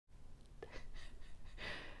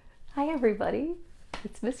Hi everybody,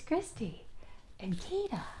 it's Miss Kristy and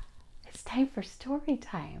Kida. It's time for story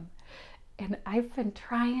time. And I've been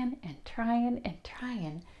trying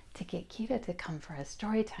to get Kida to come for a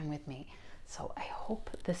story time with me. So I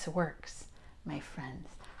hope this works, my friends.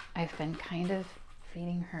 I've been kind of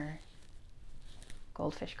feeding her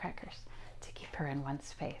goldfish crackers to keep her in one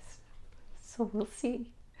space. So we'll see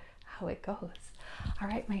how it goes. All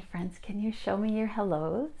right, my friends, can you show me your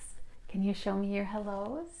hellos? Can you show me your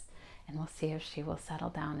hellos? And we'll see if she will settle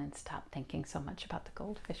down and stop thinking so much about the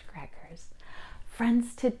goldfish crackers.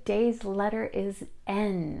 Friends, today's letter is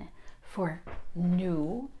N for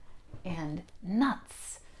new and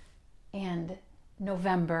nuts and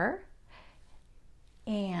November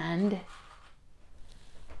and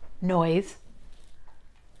noise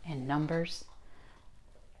and numbers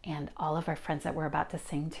and all of our friends that we're about to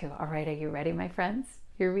sing to. All right, are you ready, my friends?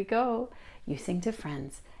 Here we go. You sing to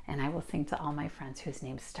friends and I will sing to all my friends whose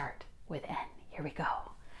names start with N. Here we go.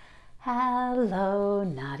 Hello,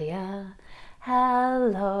 Nadia.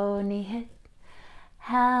 Hello, Nihit.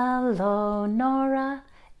 Hello, Nora.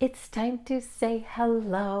 It's time to say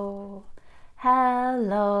hello.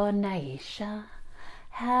 Hello, Naisha.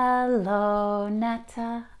 Hello,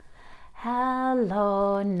 Nata.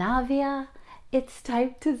 Hello, Navia. It's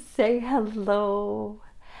time to say hello.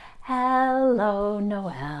 Hello,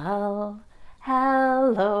 Noel.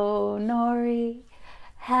 Hello, Nori.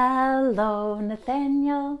 Hello,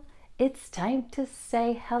 Nathaniel. It's time to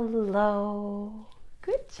say hello.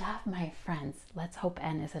 Good job, my friends. Let's hope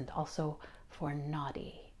N isn't also for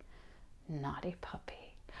naughty. Naughty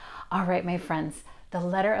puppy. All right, my friends. The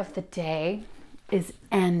letter of the day is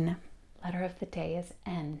N. Letter of the day is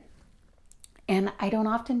N. And I don't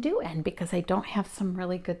often do N because I don't have some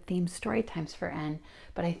really good themed story times for N.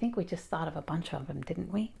 But I think we just thought of a bunch of them,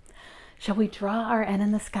 didn't we? Shall we draw our N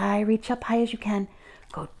in the sky? Reach up high as you can.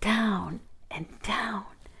 Go down and down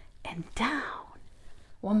and down.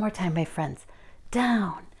 One more time, my friends.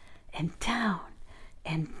 Down and down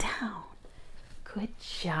and down. Good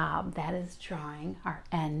job. That is drawing our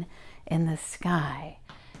N in the sky.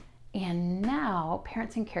 And now,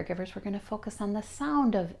 parents and caregivers, we're going to focus on the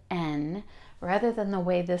sound of N rather than the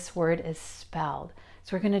way this word is spelled.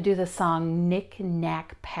 So we're going to do the song Knick,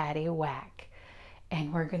 Knack, Patty, Whack.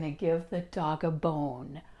 And we're going to give the dog a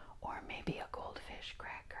bone or maybe a goldfish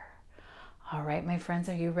cracker. All right, my friends,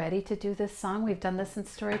 are you ready to do this song? We've done this in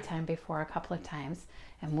story time before a couple of times,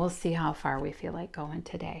 and we'll see how far we feel like going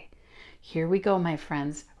today. Here we go, my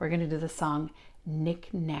friends. We're going to do the song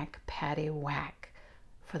Knick, Knack, Patty, Whack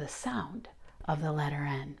for the sound of the letter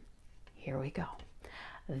N. Here we go.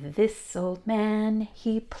 This old man,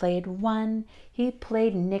 he played one. He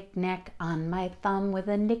played knick-knack on my thumb with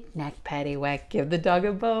a knick-knack, paddywhack, give the dog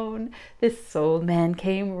a bone. This old man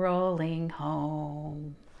came rolling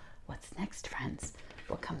home. What's next, friends?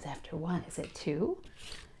 What comes after one? Is it two?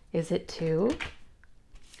 Is it two?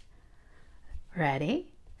 Ready?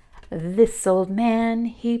 This old man,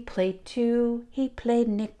 he played two. He played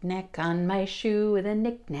knick-knack on my shoe with a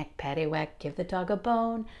knick-knack, paddywhack, give the dog a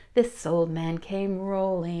bone. This old man came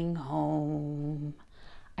rolling home.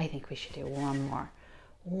 I think we should do one more.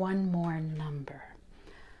 One more number.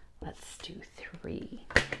 Let's do 3.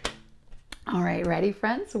 All right, ready,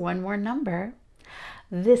 friends? One more number.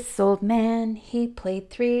 This old man, he played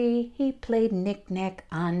 3. He played knick-knack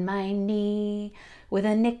on my knee. With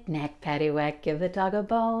a knick-knack, paddywhack, give the dog a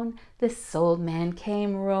bone. This old man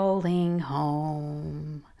came rolling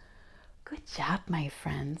home. Good job, my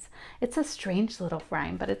friends. It's a strange little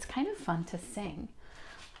rhyme, but it's kind of fun to sing.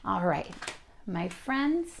 All right, my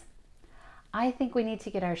friends, I think we need to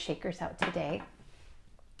get our shakers out today.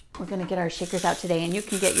 We're going to get our shakers out today, and you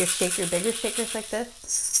can get your bigger shakers like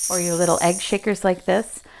this or your little egg shakers like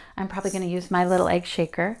this. I'm probably going to use my little egg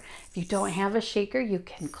shaker. If you don't have a shaker, you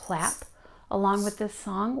can clap along with this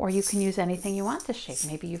song, or you can use anything you want to shake.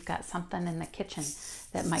 Maybe you've got something in the kitchen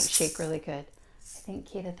that might shake really good. I think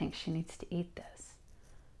Kida thinks she needs to eat this.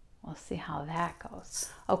 We'll see how that goes.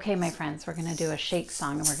 Okay, my friends, we're going to do a shake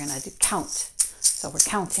song, and we're going to count. So we're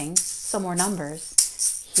counting some more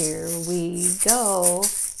numbers. Here we go.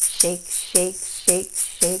 Shake, shake, shake,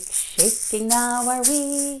 shake, shaking now are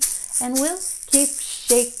we. And we'll keep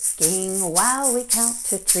shaking while we count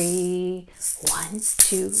to 3. 1,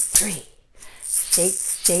 2, 3. Shake,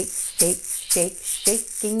 shake, shake, shake,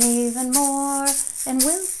 shaking even more. And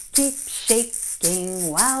we'll keep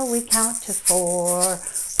shaking while we count to 4.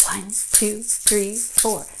 1, 2, 3,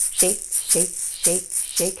 4. Shake, shake, shake,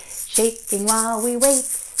 shake, shaking while we wait.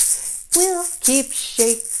 We'll keep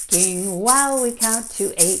shaking while we count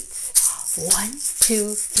to 8. 1,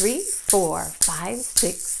 2, 3, 4, 5,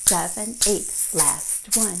 6, 7, 8.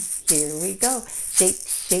 Last one. Here we go. Shake,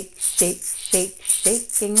 shake, shake, shake,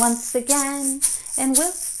 shaking once again. And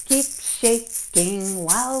we'll keep shaking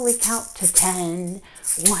while we count to 10.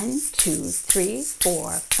 1, 2, 3,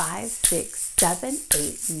 4, 5, 6, 7,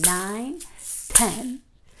 8, 9, 10.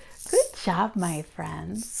 Good job, my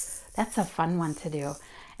friends. That's a fun one to do.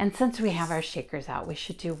 And since we have our shakers out, we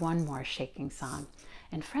should do one more shaking song.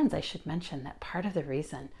 And friends, I should mention that part of the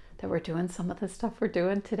reason that we're doing some of the stuff we're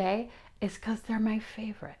doing today is because they're my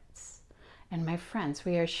favorites. And my friends,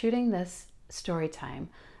 we are shooting this story time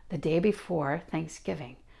the day before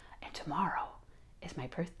Thanksgiving. And tomorrow is my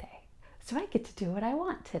birthday. So I get to do what I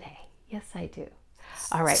want today. Yes, I do.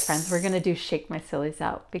 All right, friends, we're going to do Shake My Sillies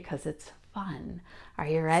Out because it's fun. Are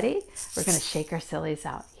you ready? We're going to shake our sillies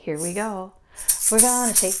out. Here we go. We're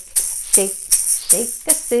going to shake, shake, shake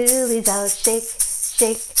our sillies out. Shake,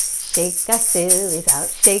 shake, shake our sillies out.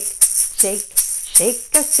 Shake, shake,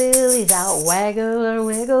 shake our sillies out. Waggle our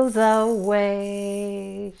wiggles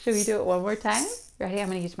away. Should we do it one more time? Ready? I'm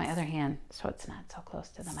going to use my other hand so it's not so close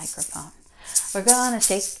to the microphone. We're going to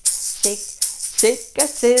shake, shake, shake our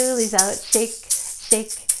sillies out. Shake,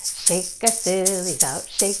 shake, shake our sillies out.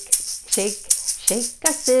 Shake, shake, shake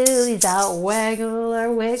our sillies out. Waggle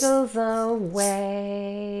our wiggles away.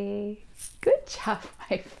 Good job,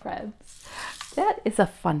 my friends. That is a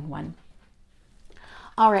fun one.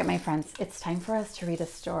 All right, my friends, it's time for us to read a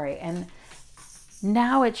story. And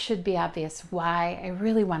now it should be obvious why I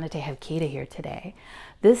really wanted to have Kida here today.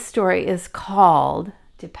 This story is called,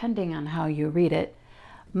 depending on how you read it,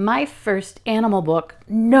 My First Animal Book,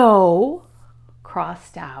 No,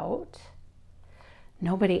 crossed out.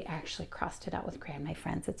 Nobody actually crossed it out with crayon, my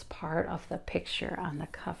friends. It's part of the picture on the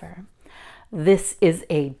cover. This is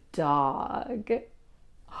a dog.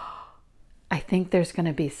 I think there's going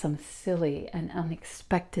to be some silly and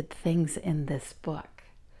unexpected things in this book.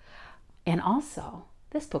 And also,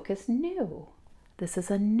 this book is new. This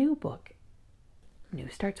is a new book. New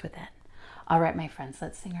starts with N. All right, my friends,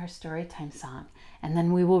 let's sing our story time song. And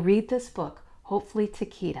then we will read this book, hopefully to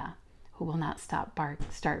Kida, who will not start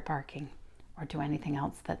barking or do anything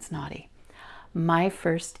else that's naughty. My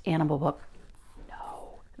First Animal Book.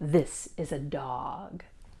 No, this is a dog.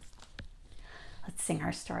 Let's sing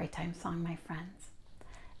our story time song, my friends.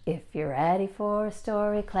 If you're ready for a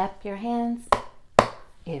story, clap your hands.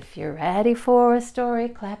 If you're ready for a story,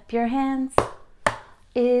 clap your hands.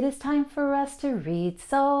 It is time for us to read,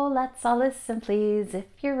 so let's all listen, please. If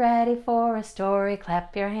you're ready for a story,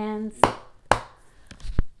 clap your hands.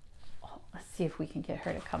 Oh, let's see if we can get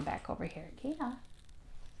her to come back over here. Kida.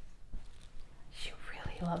 She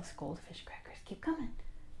really loves goldfish crackers. Keep coming.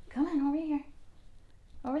 Come on, over here.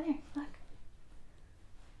 Over there, look.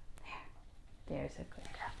 There's a good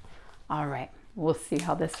girl. All right, we'll see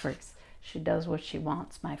how this works. She does what she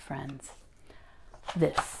wants, my friends.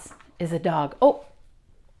 This is a dog. Oh,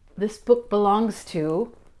 this book belongs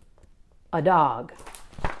to a dog.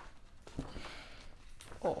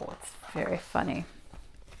 Oh, it's very funny.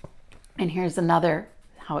 And here's another,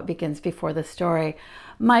 how it begins before the story.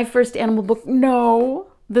 My First Animal Book. No,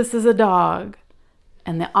 this is a dog.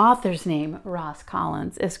 And the author's name, Ross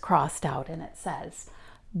Collins, is crossed out and it says,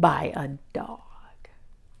 by a dog.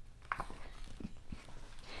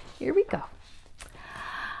 Here we go.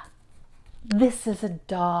 This is a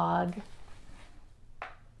dog.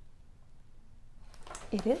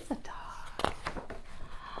 It is a dog.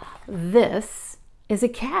 This is a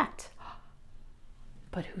cat.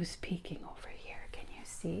 But who's peeking over here? Can you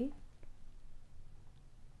see?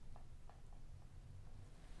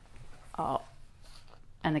 Oh,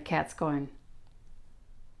 and the cat's going.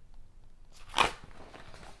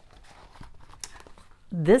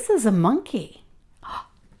 This is a monkey.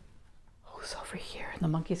 Who's over here? And the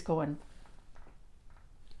monkey's going.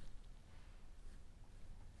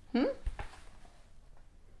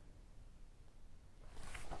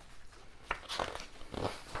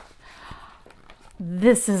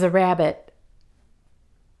 This is a rabbit.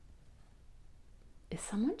 Is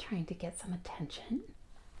someone trying to get some attention?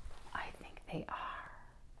 I think they are.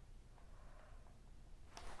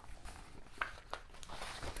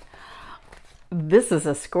 This is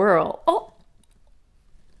a squirrel. Oh!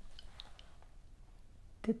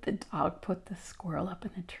 Did the dog put the squirrel up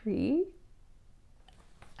in a tree?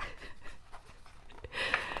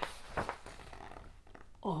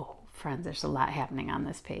 Oh, friends, there's a lot happening on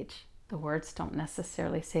this page. The words don't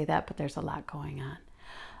necessarily say that, but there's a lot going on.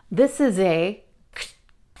 This is a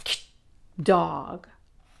dog.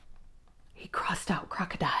 He crossed out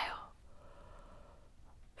crocodile.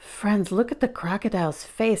 Friends, look at the crocodile's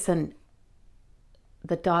face, and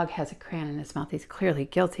the dog has a crayon in his mouth. He's clearly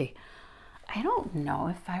guilty. I don't know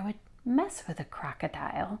if I would mess with a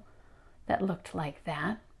crocodile. that looked like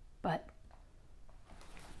that, but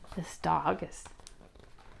this dog is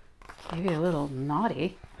maybe a little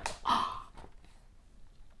naughty.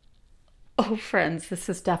 Oh, friends, this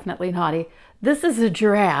is definitely naughty. This is a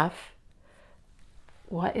giraffe.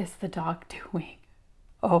 What is the dog doing?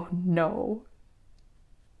 Oh, no.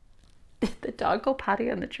 Did the dog go potty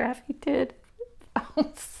on the giraffe? He did.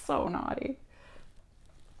 Oh, so naughty.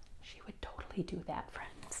 She would totally do that,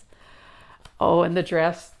 friends. Oh, and the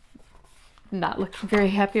giraffe's not looking very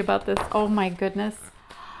happy about this. Oh, my goodness.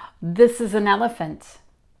 This is an elephant.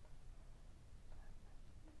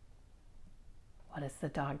 What is the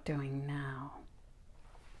dog doing now?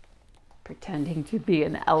 Pretending to be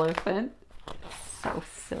an elephant. So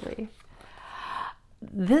silly.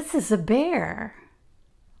 This is a bear.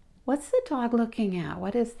 What's the dog looking at?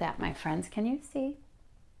 What is that, my friends? Can you see?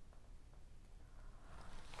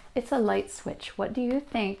 It's a light switch. What do you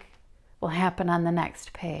think will happen on the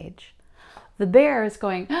next page? The bear is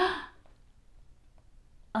going,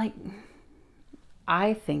 like,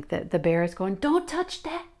 I think that the bear is going, don't touch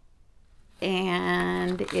that.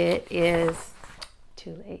 And it is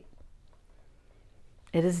too late.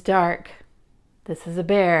 It is dark. This is a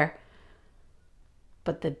bear.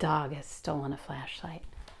 But the dog has stolen a flashlight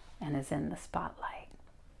and is in the spotlight.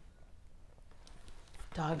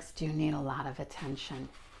 Dogs do need a lot of attention.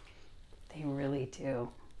 They really do.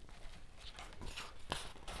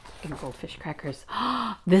 And goldfish crackers.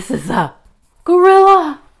 This is a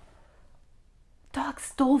gorilla. Dog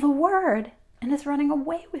stole the word and is running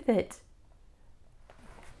away with it.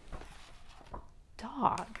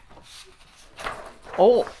 Dog.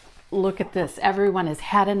 Oh, look at this. Everyone has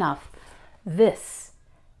had enough. This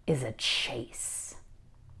is a chase.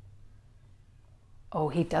 Oh,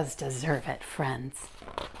 he does deserve it, friends.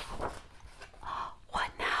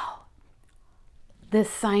 What now?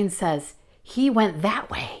 This sign says, he went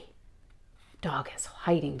that way. Dog is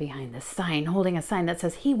hiding behind the sign, holding a sign that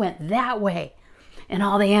says, he went that way. And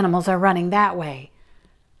all the animals are running that way.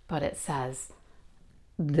 But it says,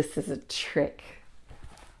 this is a trick.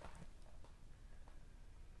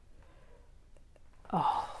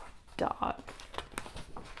 Oh, dog.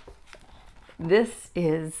 This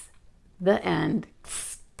is the end.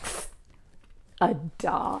 A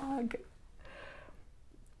dog.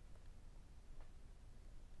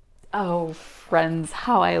 Oh, friends,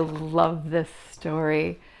 how I love this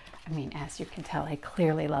story. I mean, as you can tell, I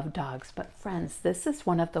clearly love dogs. But friends, this is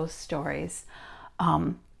one of those stories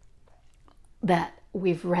that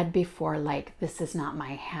we've read before, like This Is Not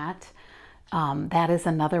My Hat. That is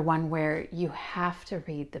another one where you have to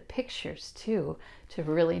read the pictures too to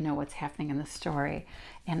really know what's happening in the story.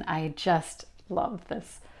 And I just love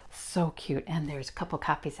this. So cute. And there's a couple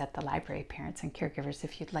copies at the library, parents and caregivers,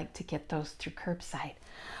 if you'd like to get those through curbside.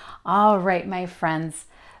 All right, my friends,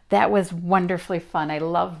 that was wonderfully fun. I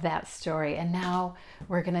love that story. And now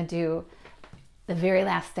we're going to do the very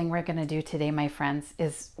last thing we're going to do today, my friends,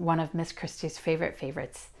 is one of Miss Kristy's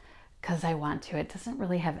favorites. Because I want to. It doesn't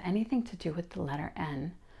really have anything to do with the letter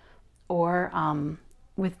N or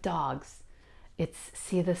with dogs. It's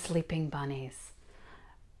See the Sleeping Bunnies,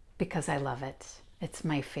 because I love it. It's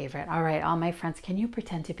my favorite. All right, all my friends, can you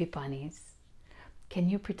pretend to be bunnies? Can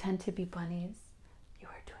you pretend to be bunnies? You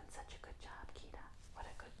are doing such a good job, Kida. What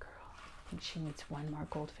a good girl. I think she needs one more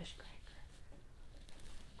goldfish cracker.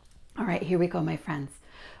 All right, here we go, my friends.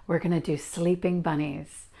 We're going to do Sleeping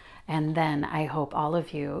Bunnies. And then I hope all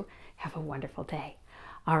of you have a wonderful day.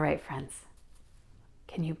 All right, friends.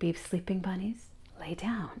 Can you be sleeping bunnies? Lay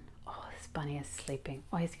down. Oh, this bunny is sleeping.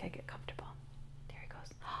 Oh, he's got to get comfortable. There he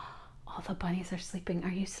goes. All the bunnies are sleeping. Are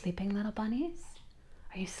you sleeping, little bunnies?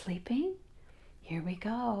 Are you sleeping? Here we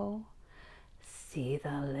go. See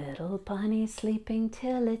the little bunny sleeping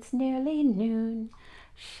till it's nearly noon.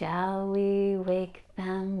 Shall we wake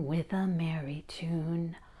them with a merry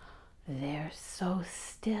tune? They're so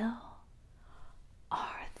still.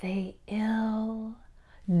 Are they ill?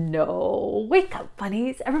 No. Wake up,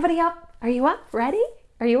 bunnies. Everybody up. Are you up? Ready?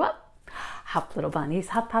 Are you up? Hop, little bunnies.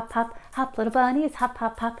 Hop, hop, hop. Hop, little bunnies. Hop,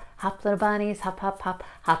 hop, hop. Hop, little bunnies. Hop, hop, hop.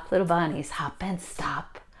 Hop, little bunnies. Hop and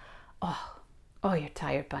stop. Oh, you're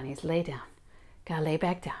tired, bunnies. Lay down. Gotta lay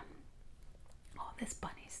back down. Oh, this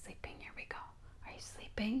bunny's sleeping. Here we go. Are you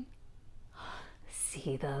sleeping?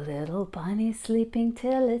 See the little bunny sleeping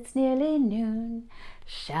till it's nearly noon.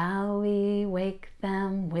 Shall we wake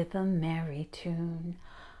them with a merry tune?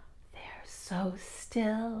 They're so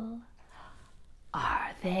still.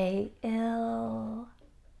 Are they ill?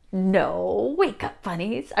 No. Wake up,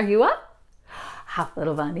 bunnies. Are you up? Hop,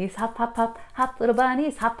 little bunnies. Hop, hop, hop. Hop, little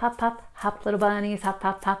bunnies. Hop, hop, hop. Hop, little bunnies. Hop,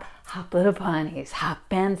 hop, hop. Hop, little bunnies. Hop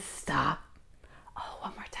and stop. Oh,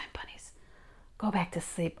 one more time, bunnies. Go back to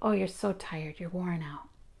sleep. Oh, you're so tired. You're worn out.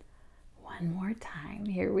 One more time.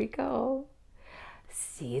 Here we go.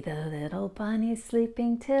 See the little bunnies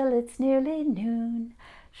sleeping till it's nearly noon.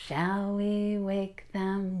 Shall we wake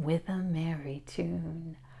them with a merry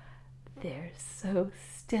tune? They're so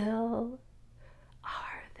still.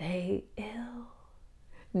 Are they ill?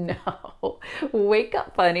 No. Wake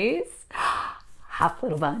up, bunnies. Hop,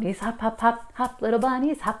 little bunnies, hop, hop, hop, hop, little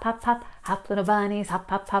bunnies, hop, hop, hop, hop, little bunnies, hop,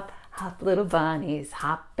 hop, hop, hop, little bunnies,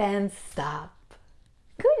 hop and stop.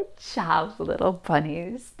 Good job, little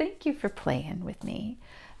bunnies. Thank you for playing with me.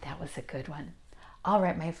 That was a good one. All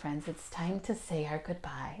right, my friends, it's time to say our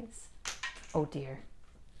goodbyes. Oh dear.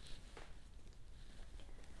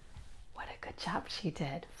 What a good job she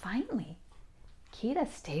did. Finally,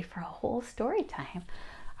 Kida stayed for a whole story time.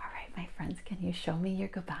 All right, my friends, can you show me your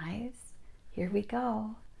goodbyes? Here we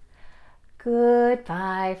go.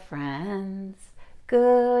 Goodbye, friends.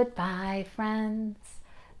 Goodbye, friends.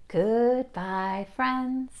 Goodbye,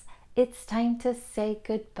 friends. It's time to say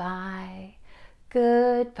goodbye.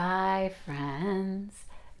 Goodbye, friends.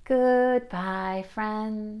 Goodbye,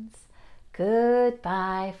 friends.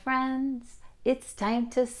 Goodbye, friends. It's time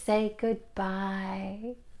to say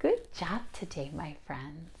goodbye. Good job today, my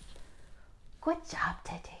friends. Good job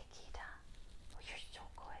today, Kida. Oh, you're so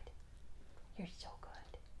good. You're so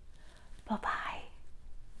good. Bye-bye.